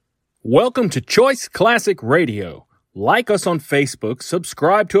Welcome to Choice Classic Radio. Like us on Facebook,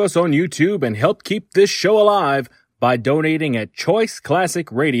 subscribe to us on YouTube, and help keep this show alive by donating at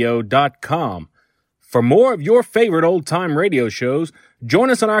choiceclassicradio.com. For more of your favorite old-time radio shows, join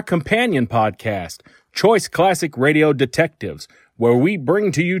us on our companion podcast, Choice Classic Radio Detectives, where we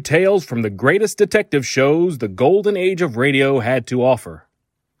bring to you tales from the greatest detective shows the golden age of radio had to offer.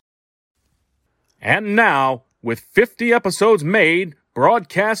 And now, with 50 episodes made,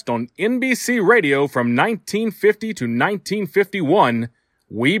 broadcast on NBC Radio from 1950 to 1951,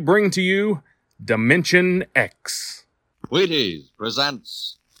 we bring to you Dimension X. Wheaties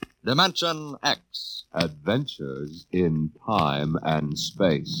presents Dimension X. Adventures in Time and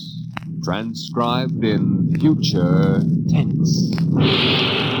Space. Transcribed in future tense.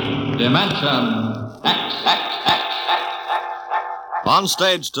 Dimension X. On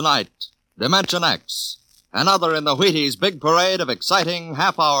stage tonight, Dimension X. Another in the Wheaties big parade of exciting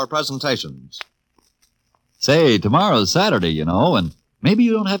half-hour presentations. Say, tomorrow's Saturday, you know, and maybe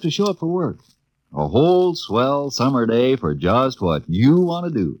you don't have to show up for work. A whole swell summer day for just what you want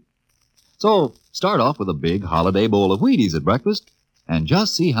to do. So, start off with a big holiday bowl of Wheaties at breakfast, and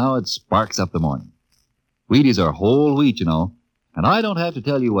just see how it sparks up the morning. Wheaties are whole wheat, you know, and I don't have to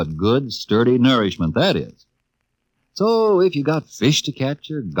tell you what good, sturdy nourishment that is. So, if you got fish to catch,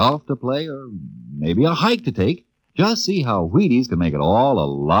 or golf to play, or maybe a hike to take, just see how Wheaties can make it all a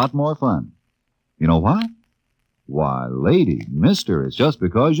lot more fun. You know why? Why, lady, mister, it's just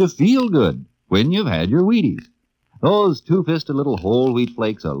because you feel good when you've had your Wheaties. Those two-fisted little whole wheat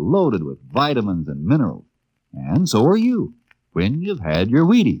flakes are loaded with vitamins and minerals. And so are you when you've had your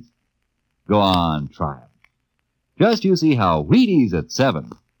Wheaties. Go on, try it. Just you see how Wheaties at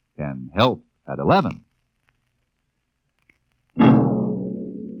 7 can help at 11.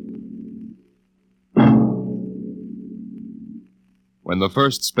 When the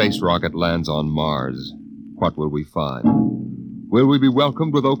first space rocket lands on Mars, what will we find? Will we be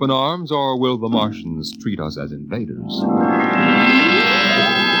welcomed with open arms, or will the Martians treat us as invaders?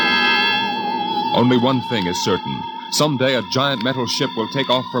 Only one thing is certain. Someday a giant metal ship will take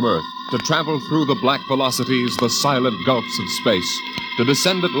off from Earth to travel through the black velocities, the silent gulfs of space, to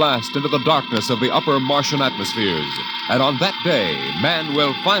descend at last into the darkness of the upper Martian atmospheres. And on that day, man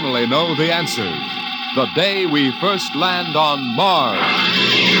will finally know the answers. The day we first land on Mars.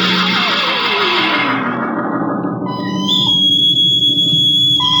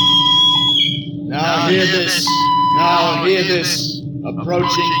 Now hear this. Now hear this.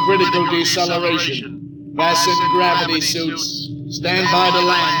 Approaching critical deceleration. Fasten gravity suits. Stand by to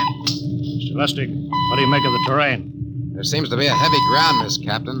land. Mr. Lustig, what do you make of the terrain? There seems to be a heavy ground, Miss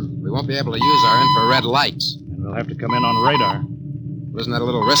Captain. We won't be able to use our infrared lights. And we'll have to come in on radar. Wasn't that a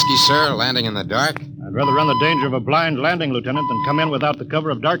little risky, sir, landing in the dark? I'd rather run the danger of a blind landing, Lieutenant, than come in without the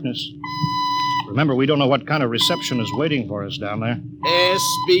cover of darkness. Remember, we don't know what kind of reception is waiting for us down there.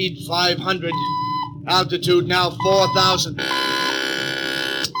 Airspeed 500. Altitude now 4,000.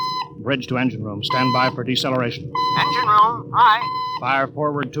 Bridge to engine room. Stand by for deceleration. Engine room, aye. Fire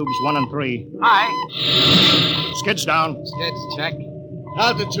forward tubes 1 and 3. Aye. Skids down. Skids, check.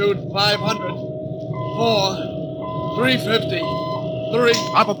 Altitude 500. 4. 350. 3.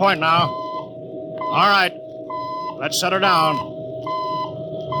 Up a point now. All right. Let's set her down.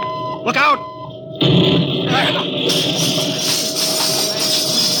 Look out!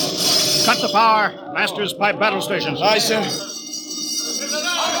 Cut the power. Masters pipe battle stations. Aye, sir.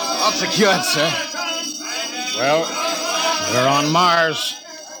 All secured, sir. Well, we're on Mars.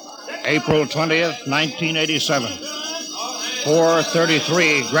 April 20th, 1987.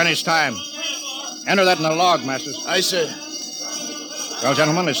 4:33 Greenwich time. Enter that in the log, Masters. Aye, sir. Well,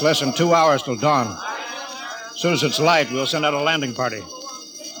 gentlemen, it's less than 2 hours till dawn. As soon as it's light, we'll send out a landing party.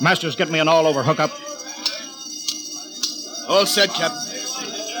 Masters, get me an all-over hookup. All set, Captain.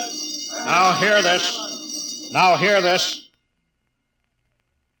 Now hear this. Now hear this.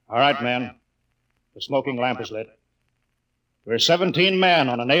 All right, men. The smoking lamp is lit. We're 17 men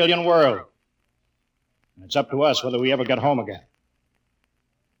on an alien world. And it's up to us whether we ever get home again.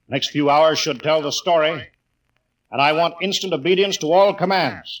 Next few hours should tell the story. And I want instant obedience to all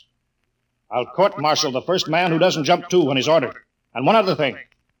commands. I'll court-martial the first man who doesn't jump to when he's ordered. And one other thing.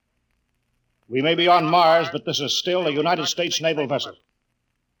 We may be on Mars, but this is still a United States naval vessel.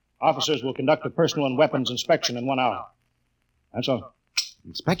 Officers will conduct a personal and weapons inspection in 1 hour. That's all.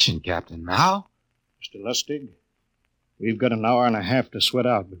 Inspection, Captain. How? Mr. Lustig, we've got an hour and a half to sweat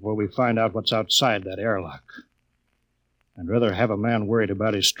out before we find out what's outside that airlock. I'd rather have a man worried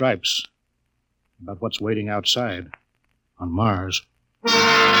about his stripes about what's waiting outside on Mars.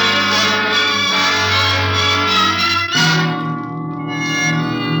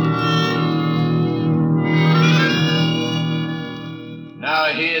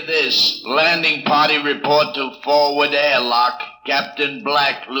 this. Landing party report to forward airlock. Captain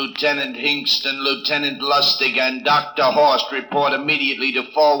Black, Lieutenant Hingston, Lieutenant Lustig, and Dr. Horst report immediately to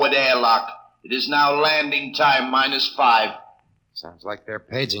forward airlock. It is now landing time -5. Sounds like they're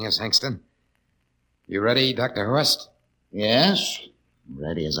paging us, Hingston. You ready, Dr. Horst? Yes.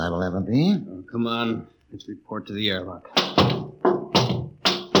 Ready as I will ever be. Oh, come on. Let's report to the airlock.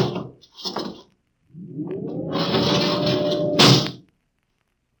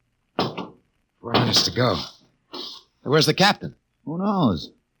 We're on us to go. Where's the captain? Who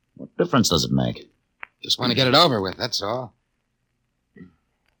knows? What difference does it make? Just want to get it over with, that's all.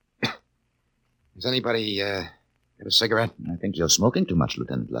 Does anybody get a cigarette? I think you're smoking too much,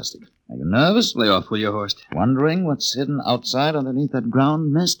 Lieutenant Lustig. Are you nervous? Lay off, will you, Horst? Wondering what's hidden outside underneath that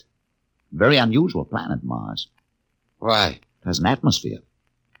ground mist? Very unusual planet, Mars. Why? It has an atmosphere.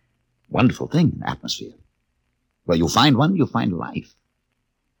 Wonderful thing, an atmosphere. Where you find one, you find life.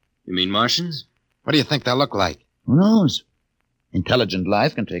 You mean Martians? What do you think they'll look like? Who knows? Intelligent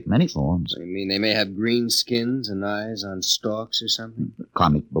life can take many forms. You mean they may have green skins and eyes on stalks or something? The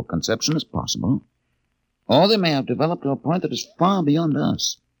comic book conception is possible. Or they may have developed to a point that is far beyond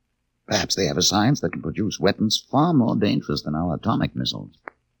us. Perhaps they have a science that can produce weapons far more dangerous than our atomic missiles.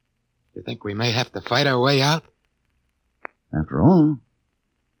 You think we may have to fight our way out? After all,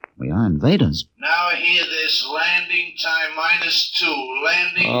 we are invaders. Now hear this. Landing time -2.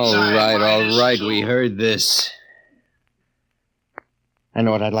 Landing All time right, -2. we heard this. I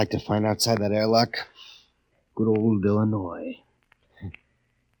know what I'd like to find outside that airlock. Good old Illinois. You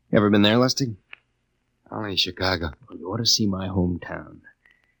ever been there, Lustig? Only Chicago. Well, you ought to see my hometown.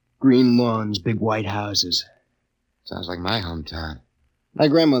 Green lawns, big white houses. Sounds like my hometown. My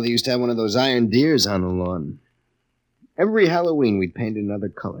grandmother used to have one of those iron deers on the lawn. Every Halloween, we'd paint it another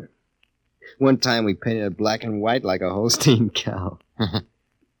color. One time, we painted it black and white like a Holstein cow.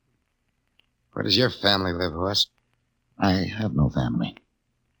 Where does your family live, Horst? I have no family.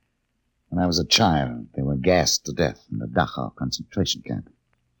 When I was a child, they were gassed to death in the Dachau concentration camp.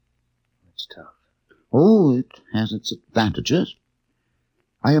 That's tough. Oh, it has its advantages.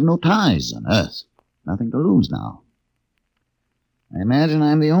 I have no ties on Earth. Nothing to lose now. I imagine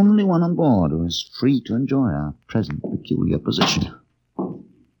I'm the only one on board who is free to enjoy our present peculiar position. All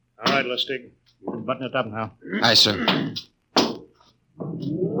right, Lustig. You can button it up now. Aye, sir.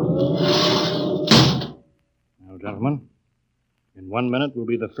 Now, gentlemen, in 1 minute we'll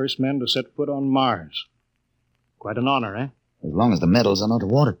be the first men to set foot on Mars. Quite an honor, eh? As long as the medals are not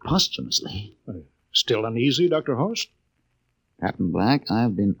awarded posthumously. Still uneasy, Dr. Horst? Captain Black,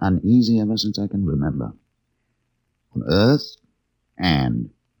 I've been uneasy ever since I can remember. On Earth and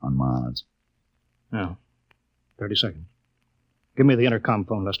on Mars. Now, 30 seconds. Give me the intercom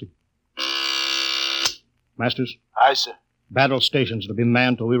phone, Lustig. Masters? Aye, sir. Battle stations to be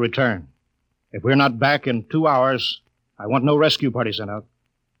manned till we return. If we're not back in 2 hours, I want no rescue party sent out.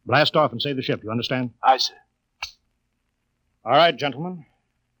 Blast off and save the ship, you understand? Aye, sir. All right, gentlemen.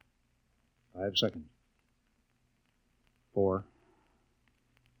 5 seconds. 4,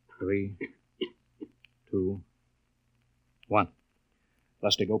 3, 2, 1.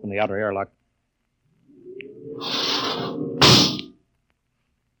 Lustig, open the outer airlock.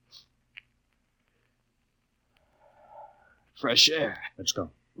 Fresh air. Let's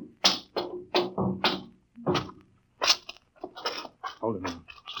go. Hold it now.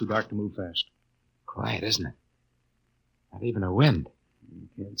 It's too dark to move fast. Quiet, isn't it? Not even a wind. You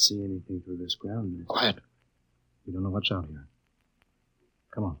can't see anything through this ground mist. Quiet. We don't know what's out here.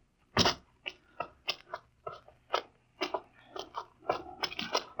 Come on.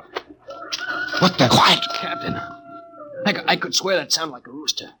 What the? Quiet, Captain. I could swear that sounded like a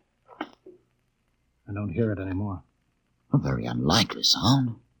rooster. I don't hear it anymore. A very unlikely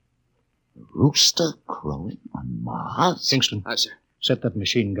sound. A rooster crowing on Mars? Kingston, Aye, sir. set that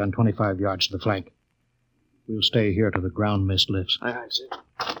machine gun 25 yards to the flank. We'll stay here till the ground mist lifts. Aye, sir.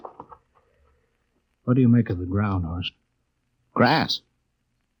 What do you make of the ground, Horst? Grass.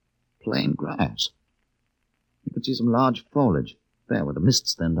 Plain grass. You could see some large foliage there where the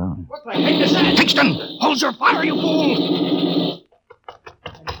mists thinned out. What the heck is that? Hingston! Hold your fire, you fool!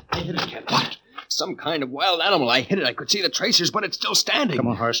 I hit it, Captain. What? Some kind of wild animal. I hit it. I could see the tracers, but it's still standing. Come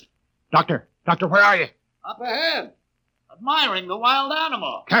on, Horst. Doctor, where are you? Up ahead. Admiring the wild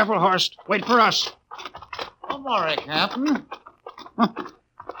animal. Careful, Horst. Wait for us. Don't worry, Captain.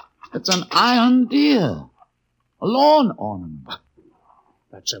 It's an iron deer. A lawn ornament.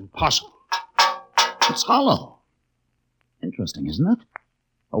 That's impossible. It's hollow. Interesting, isn't it?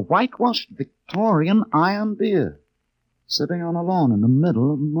 A whitewashed Victorian iron deer sitting on a lawn in the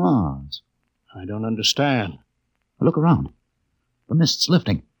middle of Mars. I don't understand. Look around. The mist's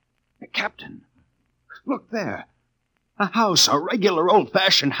lifting. Captain, look there. A house, a regular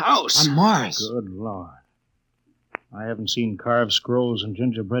old-fashioned house. On Mars. Good Lord. I haven't seen carved scrolls and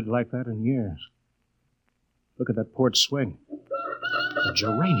gingerbread like that in years. Look at that porch swing. The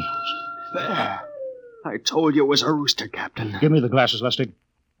geraniums. There. I told you it was a rooster, Captain. Give me the glasses, Lustig.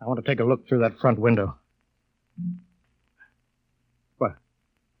 I want to take a look through that front window. What?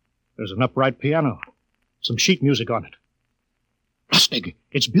 There's an upright piano. Some sheet music on it. Lustig,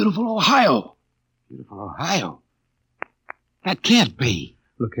 it's beautiful Ohio. Beautiful Ohio? That can't be.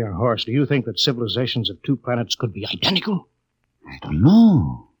 Look here, Horst, do you think that civilizations of two planets could be identical? I don't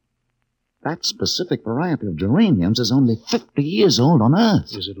know. That specific variety of geraniums is only 50 years old on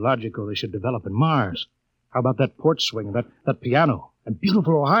Earth. Is it logical they should develop in Mars? How about that porch swing, that piano, and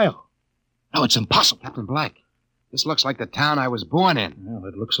beautiful Ohio? No, it's impossible. Captain Black, this looks like the town I was born in. Well,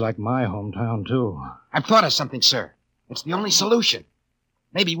 it looks like my hometown, too. I've thought of something, sir. It's the only solution.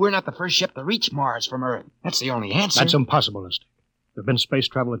 Maybe we're not the first ship to reach Mars from Earth. That's the only answer. That's impossible, Lustig. There have been space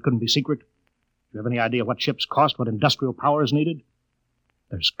travel that couldn't be secret. Do you have any idea what ships cost, what industrial power is needed?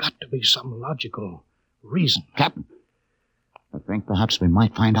 There's got to be some logical reason. Captain, I think perhaps we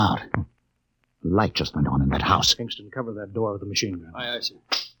might find out. The light just went on in that house. Kingston, cover that door with a machine gun. Aye, sir.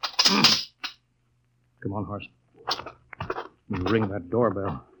 Come on, Horst. You ring that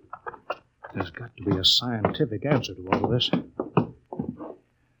doorbell. There's got to be a scientific answer to all this.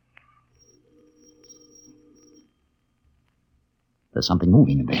 There's something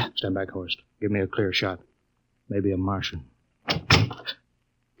moving in there. Stand back, Horst. Give me a clear shot. Maybe a Martian.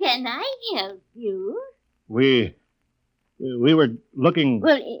 Can I help you? We were looking...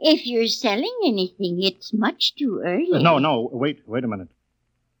 Well, if you're selling anything, it's much too early. No, wait a minute.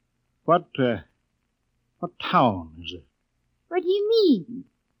 What town is it? What do you mean?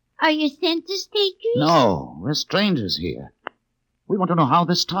 Are you census takers? No, we're strangers here. We want to know how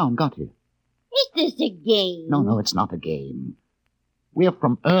this town got here. Is this a game? No, it's not a game. We're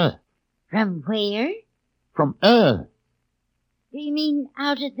from Earth. From where? From Earth. Do you mean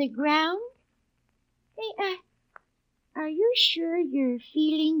out of the ground? Hey, are you sure you're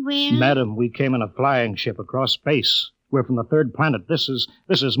feeling well? Madam, we came in a flying ship across space. We're from the third planet. This is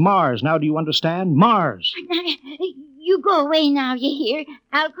Mars. Now do you understand? Mars. You go away now, you hear?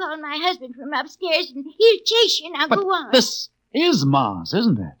 I'll call my husband from upstairs and he'll chase you. Now But go on. this is Mars,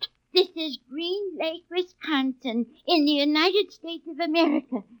 isn't it? This is Green Lake, Wisconsin, in the United States of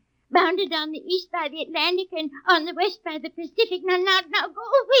America. Bounded on the east by the Atlantic and on the west by the Pacific. Now, go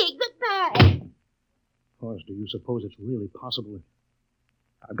away. Goodbye. Of course, do you suppose it's really possible?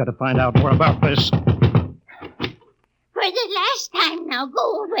 I've got to find out more about this. For the last time now,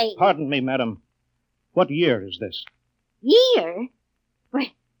 go away. Pardon me, madam. What year is this? Year? Well,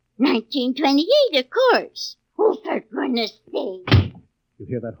 1928, of course. Oh, for goodness sake. You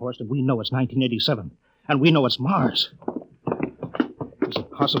hear that, Horst? And we know it's 1987. And we know it's Mars. Is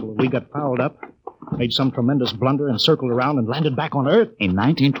it possible that we got fouled up, made some tremendous blunder, and circled around and landed back on Earth? In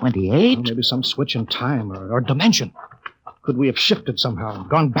 1928? Well, maybe some switch in time or dimension. Could we have shifted somehow,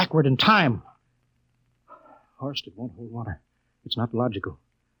 gone backward in time? Horst, it won't hold water. It's not logical.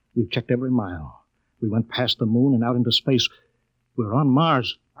 We've checked every mile. We went past the moon and out into space. We're on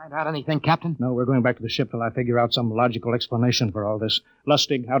Mars. Find out anything, Captain? No, we're going back to the ship till I figure out some logical explanation for all this.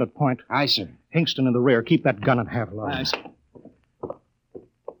 Lustig, out at point. Aye, sir. Hingston in the rear. Keep that gun at half load. Aye, sir.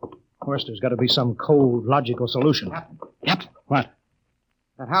 Horst, there's got to be some cold, logical solution. Captain. What?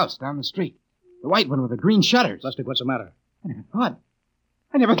 That house down the street. The white one with the green shutters. Lustig, what's the matter?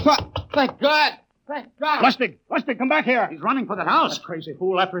 I never thought. Thank God. Thank God. Lustig, come back here. He's running for that house. That crazy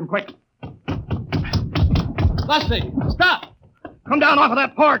fool, after him quick. Lustig, stop. Come down off of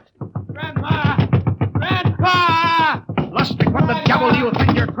that porch. Grandma! Grandpa! Lustig, what the devil do you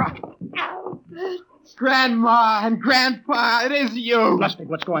think you're trying? Grandma and Grandpa, it is you. Lustig,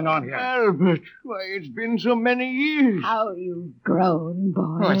 what's going on here? Albert, why, it's been so many years. How you've grown,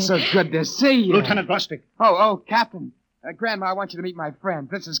 boy. Oh, it's so good to see you. Lieutenant Lustig. Oh, Captain. Grandma, I want you to meet my friend.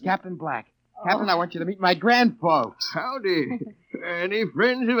 This is Captain Black. Captain, I want you to meet my grandfolks. Howdy. Any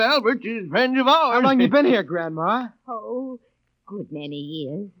friends of Albert's is friends of ours. How long you been here, Grandma? Oh, good many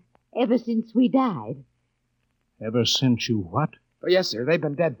years. Ever since we died. Ever since you what? Oh, yes, sir. They've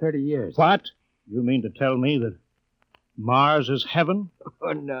been dead 30 years. What? You mean to tell me that Mars is heaven?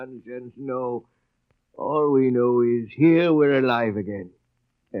 Oh, nonsense, no. All we know is here we're alive again.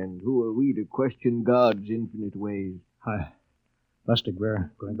 And who are we to question God's infinite ways? Lustig,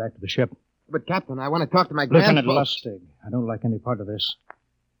 we're going back to the ship. But, Captain, I want to talk to my Lieutenant grandfolks. Lustig, I don't like any part of this.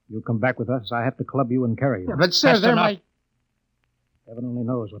 You come back with us, I have to club you and carry you. Yeah, but, sir, That's they're enough. my... Heaven only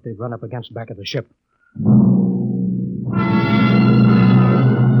knows what they've run up against back of the ship.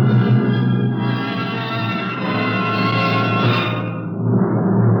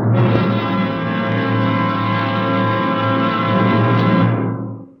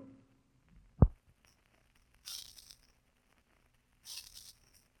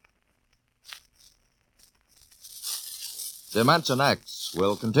 Dimension X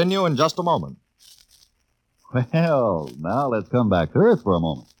will continue in just a moment. Well, now let's come back to Earth for a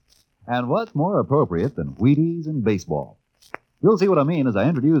moment. And what's more appropriate than Wheaties and baseball? You'll see what I mean as I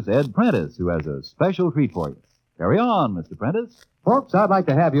introduce Ed Prentice, who has a special treat for you. Carry on, Mr. Prentice. Folks, I'd like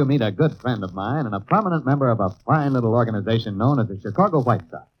to have you meet a good friend of mine and a prominent member of a fine little organization known as the Chicago White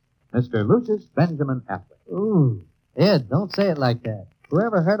Sox, Mr. Lucius Benjamin Apley. Ooh, Ed, don't say it like that.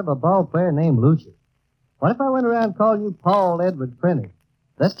 Whoever heard of a ball player named Lucius? What if I went around calling you Paul Edward Prentice?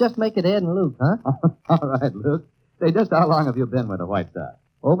 Let's just make it Ed and Luke, huh? All right, Luke. Say, just how long have you been with the White Sox?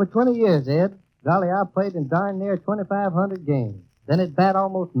 Over 20 years, Ed. Golly, I played in darn near 2,500 games. Then at bat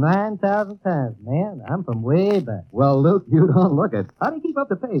almost 9,000 times. Man, I'm from way back. Well, Luke, you don't look it. How do you keep up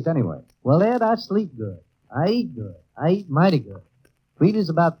the pace, anyway? Well, Ed, I sleep good. I eat good. I eat mighty good. Wheaties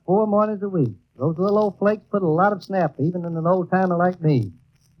about 4 mornings a week. Those little old flakes put a lot of snap, even in an old-timer like me.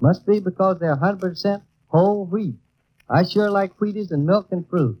 Must be because they're 100% whole wheat. I sure like Wheaties and milk and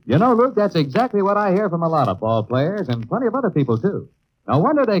fruit. You know, Luke, that's exactly what I hear from a lot of ball players and plenty of other people, too. No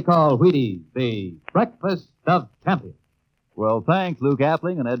wonder they call Wheaties the breakfast of champions. Well, thanks, Luke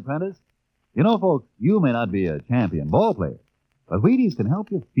Appling and Ed Prentice. You know, folks, you may not be a champion ball player, but Wheaties can help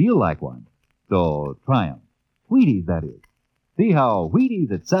you feel like one. So try 'em. Wheaties, that is. See how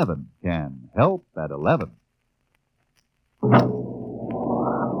Wheaties at 7 can help at 11.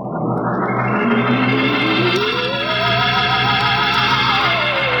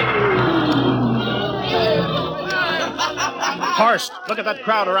 Horst, look at that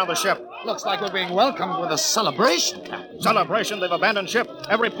crowd around the ship. Looks like we're being welcomed with a celebration, Captain. Celebration? They've abandoned ship.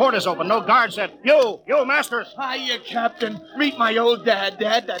 Every port is open. No guards set. You, Masters. Hiya, Captain. Meet my old dad.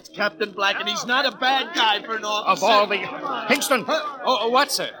 Dad, that's Captain Black, and he's not a bad guy for an officer. Of all the... Hingston! Oh,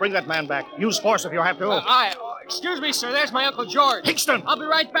 what, sir? Bring that man back. Use force if you have to. Excuse me, sir. There's my Uncle George. Hingston! I'll be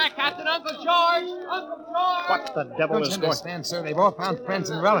right back, Captain. Uncle George! Uncle George! What the devil Don't is you going... understand, sir? They've all found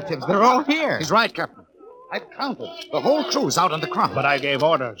friends and relatives. They're all here. He's right, Captain. I've counted. The whole crew's out on the crop. But I gave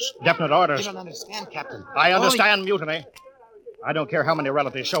orders. Definite orders. You don't understand, Captain. I understand mutiny. I don't care how many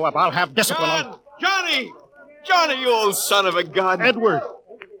relatives show up. I'll have discipline on... Johnny! Johnny, you old son of a gun! Edward!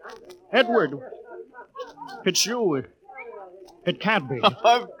 It's you. It can't be. Of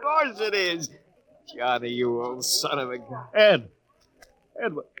course it is. Johnny, you old son of a gun.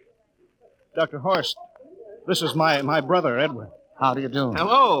 Edward. Dr. Horst, this is my brother, Edward. How do you do?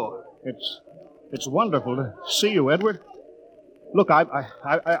 Hello. It's wonderful to see you, Edward. Look, I've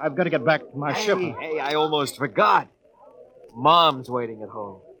got to get back to my ship. Hey, I almost forgot. Mom's waiting at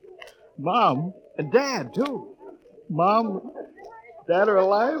home. Mom? And Dad, too. Mom? Dad are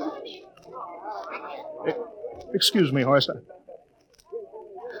alive? Excuse me, Horst.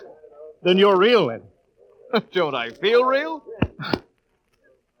 Then you're real, then. Don't I feel real?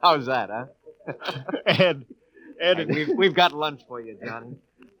 How's that, huh? Ed. Hey, we've got lunch for you, Johnny.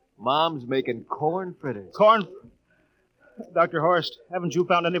 Mom's making corn fritters. Dr. Horst, haven't you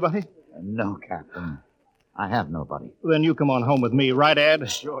found anybody? No, Captain. I have nobody. Then you come on home with me, right, Ed?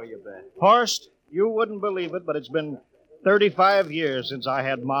 Sure, you bet. Horst, you wouldn't believe it, but it's been 35 years since I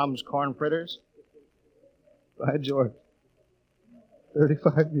had Mom's corn fritters. By George.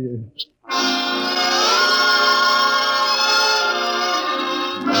 35 years.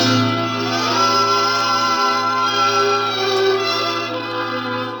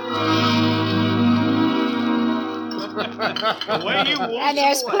 And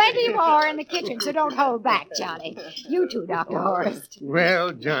there's plenty more in the kitchen, so don't hold back, Johnny. You too, Dr. Horst.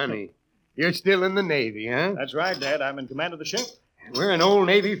 Well, Johnny, you're still in the Navy, huh? That's right, Dad. I'm in command of the ship. We're an old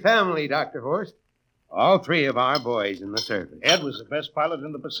Navy family, Dr. Horst. All 3 of our boys in the service. Ed was the best pilot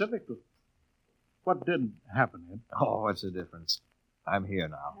in the Pacific. What did happen, Ed? Oh, what's the difference? I'm here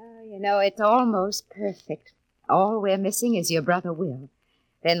now. Oh, you know, it's almost perfect. All we're missing is your brother Will.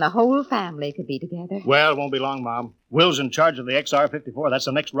 Then the whole family could be together. Well, it won't be long, Mom. Will's in charge of the XR-54. That's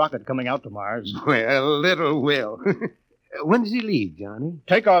the next rocket coming out to Mars. Well, little Will. When does he leave, Johnny?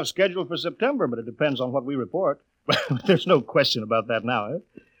 Takeoff scheduled for September, but it depends on what we report. There's no question about that now, eh?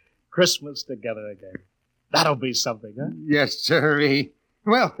 Christmas together again. That'll be something, huh? Yes, sirree.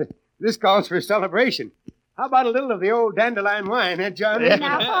 Well, this calls for a celebration. How about a little of the old dandelion wine, eh, Johnny?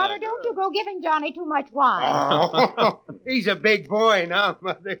 Now, Father, don't you go giving Johnny too much wine. Oh, he's a big boy now,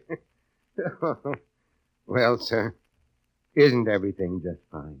 Mother. Well, sir, isn't everything just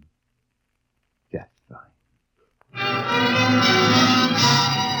fine? Just fine.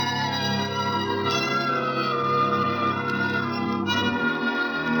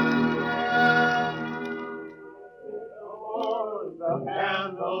 The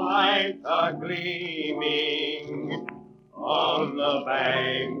candlelights are gleaming on the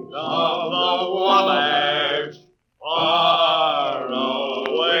banks of the Wabash.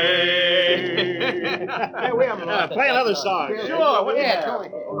 Play another song. Sure, what do you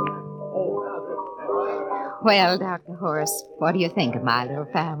have? Well, Dr. Horace, what do you think of my little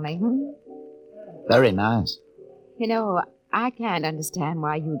family? Very nice. You know, I can't understand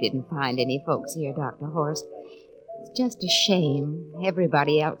why you didn't find any folks here, Dr. Horace. It's just a shame.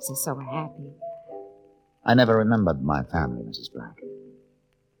 Everybody else is so happy. I never remembered my family, Mrs. Black.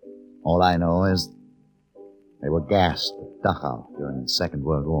 All I know is they were gassed at Dachau during the Second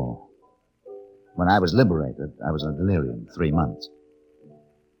World War. When I was liberated, I was in delirium 3 months.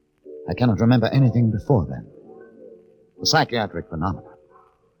 I cannot remember anything before then. A psychiatric phenomenon.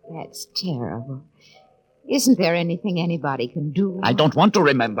 That's terrible. Isn't there anything anybody can do? I don't want to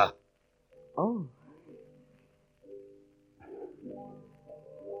remember. Oh.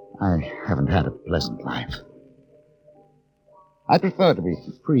 I haven't had a pleasant life. I prefer to be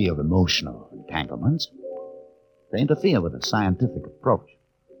free of emotional entanglements. They interfere with a scientific approach.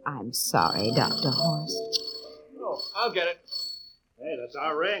 I'm sorry, Dr. Horace. Oh, I'll get it. Hey, that's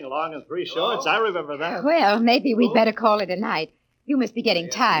our ring, long and three shorts. I remember that. Well, maybe we'd better call it a night. You must be getting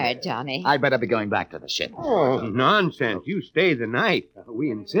tired, Johnny. I'd better be going back to the ship. Oh, nonsense. You stay the night. We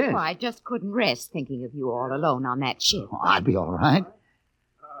insist. Oh, I just couldn't rest thinking of you all alone on that ship. Oh, I'd be all right.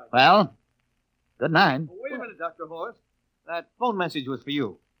 Well, good night. Wait a minute, Dr. Horace. That phone message was for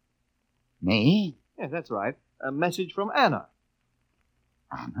you. Me? Yes, that's right. A message from Anna.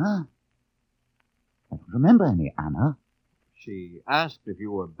 Anna? I don't remember any Anna. She asked if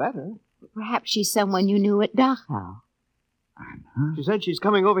you were better. Perhaps she's someone you knew at Dachau. Anna? She said she's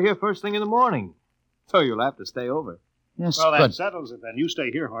coming over here first thing in the morning. So you'll have to stay over. Yes, well, that but... settles it then. You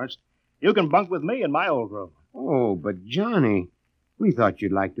stay here, Horst. You can bunk with me in my old room. Oh, but Johnny, we thought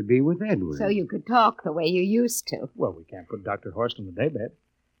you'd like to be with Edward. So you could talk the way you used to. Well, we can't put Dr. Horst in the daybed.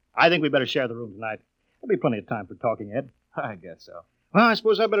 I think we better share the room tonight. There'll be plenty of time for talking, Ed. I guess so. Well, I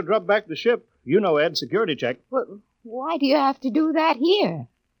suppose I better drop back to the ship. You know, Ed, security check. Well, why do you have to do that here?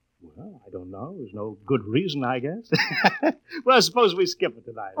 Well, I don't know. There's no good reason, I guess. Well, I suppose we skip it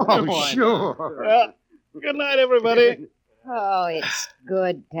tonight. Oh, sure. Well, good night, everybody. Oh, it's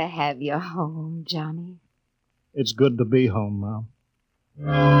good to have you home, Johnny. It's good to be home, Mom.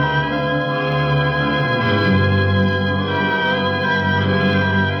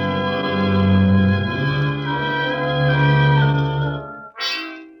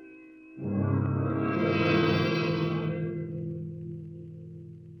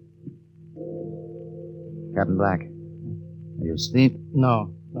 Captain Black, are you asleep?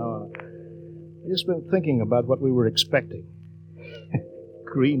 No. I've just been thinking about what we were expecting.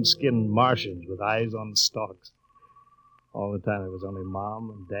 Green-skinned Martians with eyes on stalks. All the time it was only Mom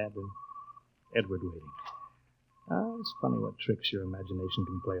and Dad and Edward waiting. It's funny what tricks your imagination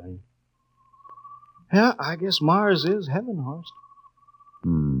can play on you. Yeah, I guess Mars is heaven, Horst.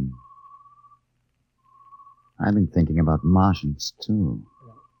 I've been thinking about Martians, too.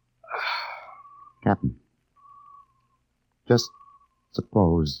 Captain, just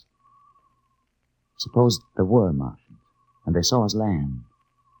suppose there were Martians, and they saw us land.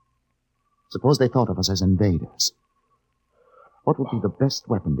 Suppose they thought of us as invaders. What would be the best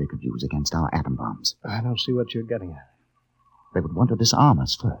weapon they could use against our atom bombs? I don't see what you're getting at. They would want to disarm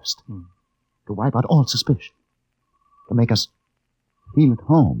us first, to wipe out all suspicion, to make us feel at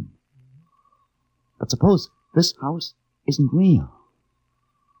home. But suppose this house isn't real.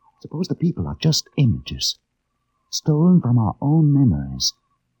 Suppose the people are just images, stolen from our own memories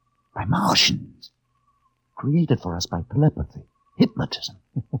by Martians, created for us by telepathy, hypnotism.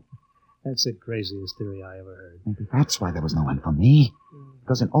 That's the craziest theory I ever heard. Maybe that's why there was no one for me.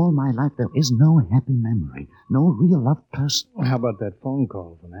 Because in all my life there is no happy memory, no real loved person. How about that phone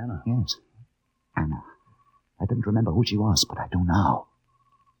call from Anna? Yes, Anna. I didn't remember who she was, but I do now.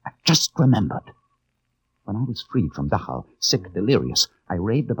 I just remembered. When I was freed from Dachau, sick, delirious, I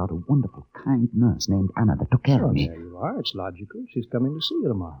raved about a wonderful, kind nurse named Anna that took care of me. There you are. It's logical. She's coming to see you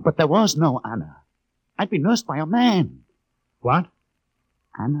tomorrow. But there was no Anna. I'd been nursed by a man. What?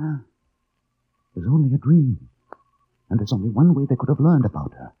 Anna was only a dream. And there's only one way they could have learned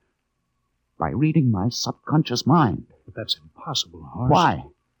about her. By reading my subconscious mind. But that's impossible, Horst. Why?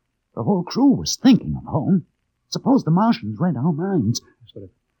 The whole crew was thinking of home. Suppose the Martians read our minds.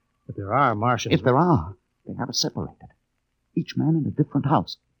 But there are Martians. If there are, they have us separated. Each man in a different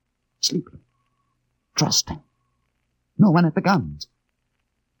house. Sleeping. Trusting. No one at the guns.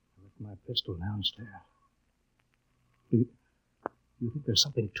 I left my pistol downstairs. Do you think there's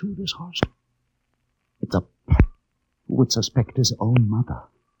something to this, Horst? It's a... Who would suspect his own mother?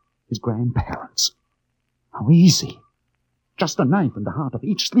 His grandparents? How easy. Just a knife in the heart of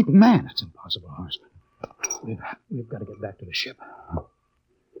each sleeping man. That's impossible, Horst. We've got to get back to the ship.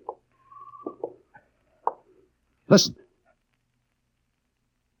 Listen.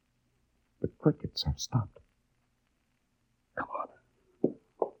 The crickets have stopped. Come on.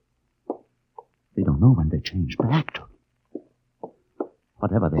 They don't know when they change back to.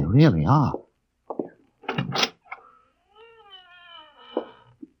 Whatever they really are.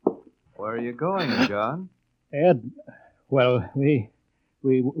 Where are you going, John? Ed, well, we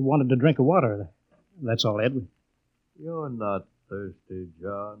wanted to drink of water. That's all, Ed. You're not thirsty,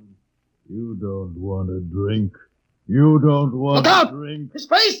 John. You don't want to drink. You don't want Look out! to drink. His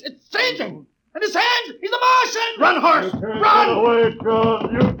face, it's changing! And his hands, he's a Martian! Run, horse! Run! Get away,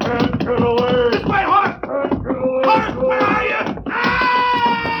 John. You can't get away. This way, horse! Horse, where are you?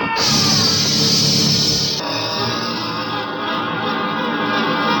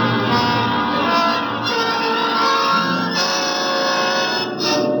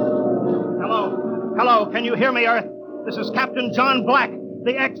 Hello, can you hear me, Earth? This is Captain John Black,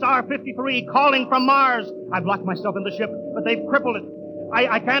 the XR-53, calling from Mars. I've locked myself in the ship, but they've crippled it.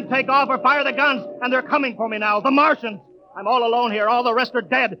 I can't take off or fire the guns, and they're coming for me now, the Martians. I'm all alone here. All the rest are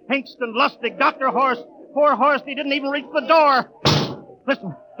dead. Hinkston, Lustig, Dr. Horst. Poor Horst, he didn't even reach the door.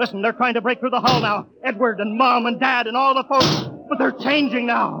 Listen, they're trying to break through the hull now. Edward and Mom and Dad and all the folks. But they're changing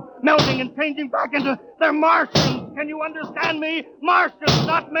now. Melting and changing back into... They're Martians. Can you understand me? Martians,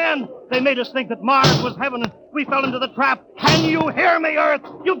 not men. They made us think that Mars was heaven and we fell into the trap. Can you hear me, Earth?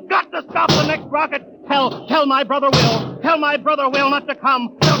 You've got to stop the next rocket. Tell my brother Will. Tell my brother Will not to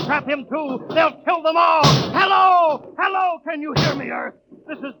come. They'll trap him too. They'll kill them all. Hello, can you hear me, Earth?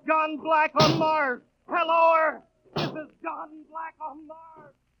 This is John Black on Mars. Hello, Earth. This is John Black on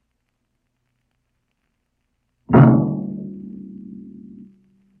Mars.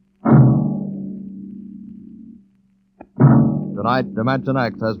 Tonight, Dimension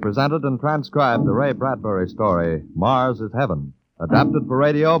X has presented and transcribed the Ray Bradbury story, Mars is Heaven, adapted for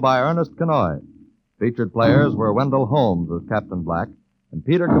radio by Ernest Kenoy. Featured players were Wendell Holmes as Captain Black and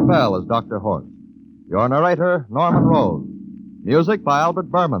Peter Capell as Dr. Horst. Your narrator, Norman Rose. Music by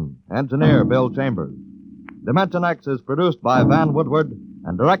Albert Berman, engineer Bill Chambers. Dimension X is produced by Van Woodward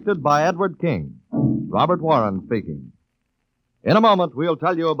and directed by Edward King. Robert Warren speaking. In a moment, we'll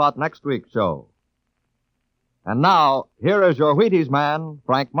tell you about next week's show. And now, here is your Wheaties man,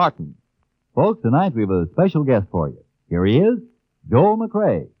 Frank Martin. Folks, tonight we have a special guest for you. Here he is, Joel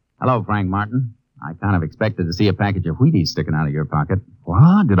McRae. Hello, Frank Martin. I kind of expected to see a package of Wheaties sticking out of your pocket.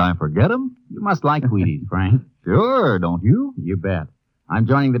 What? Did I forget him? You must like Wheaties, Frank. Sure, don't you? You bet. I'm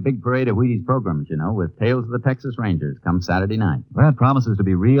joining the big parade of Wheaties programs, you know, with Tales of the Texas Rangers come Saturday night. That promises to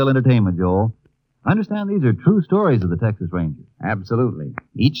be real entertainment, Joel. I understand these are true stories of the Texas Rangers. Absolutely.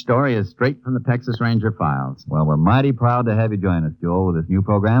 Each story is straight from the Texas Ranger files. Well, we're mighty proud to have you join us, Joel, with this new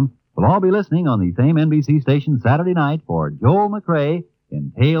program. We'll all be listening on the same NBC station Saturday night for Joel McRae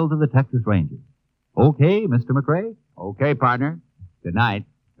in Tales of the Texas Rangers. Okay, Mr. McRae? Okay, partner. Good night.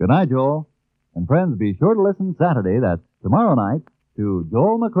 Good night, Joel. And friends, be sure to listen Saturday, that's tomorrow night, to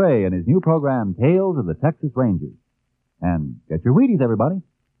Joel McRae and his new program, Tales of the Texas Rangers. And get your Wheaties, everybody.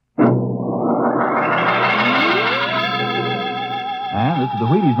 And this is the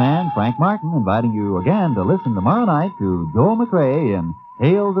Wheaties man, Frank Martin, inviting you again to listen tomorrow night to Joel McRae in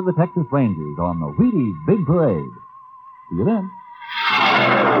Tales of the Texas Rangers on the Wheaties Big Parade. See you then.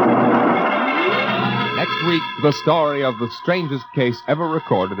 Next week, the story of the strangest case ever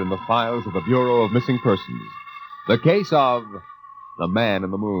recorded in the files of the Bureau of Missing Persons. The case of the Man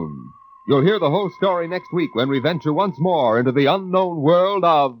in the Moon. You'll hear the whole story next week when we venture once more into the unknown world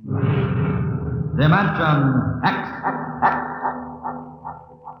of... Dimension X.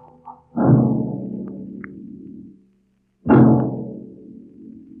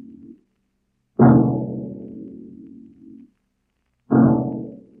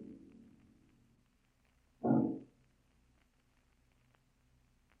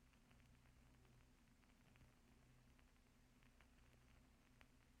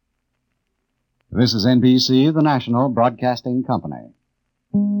 This is NBC, the National Broadcasting Company.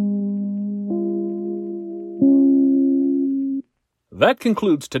 That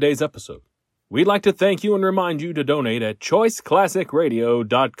concludes today's episode. We'd like to thank you and remind you to donate at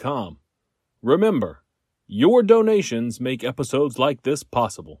choiceclassicradio.com. Remember, your donations make episodes like this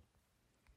possible.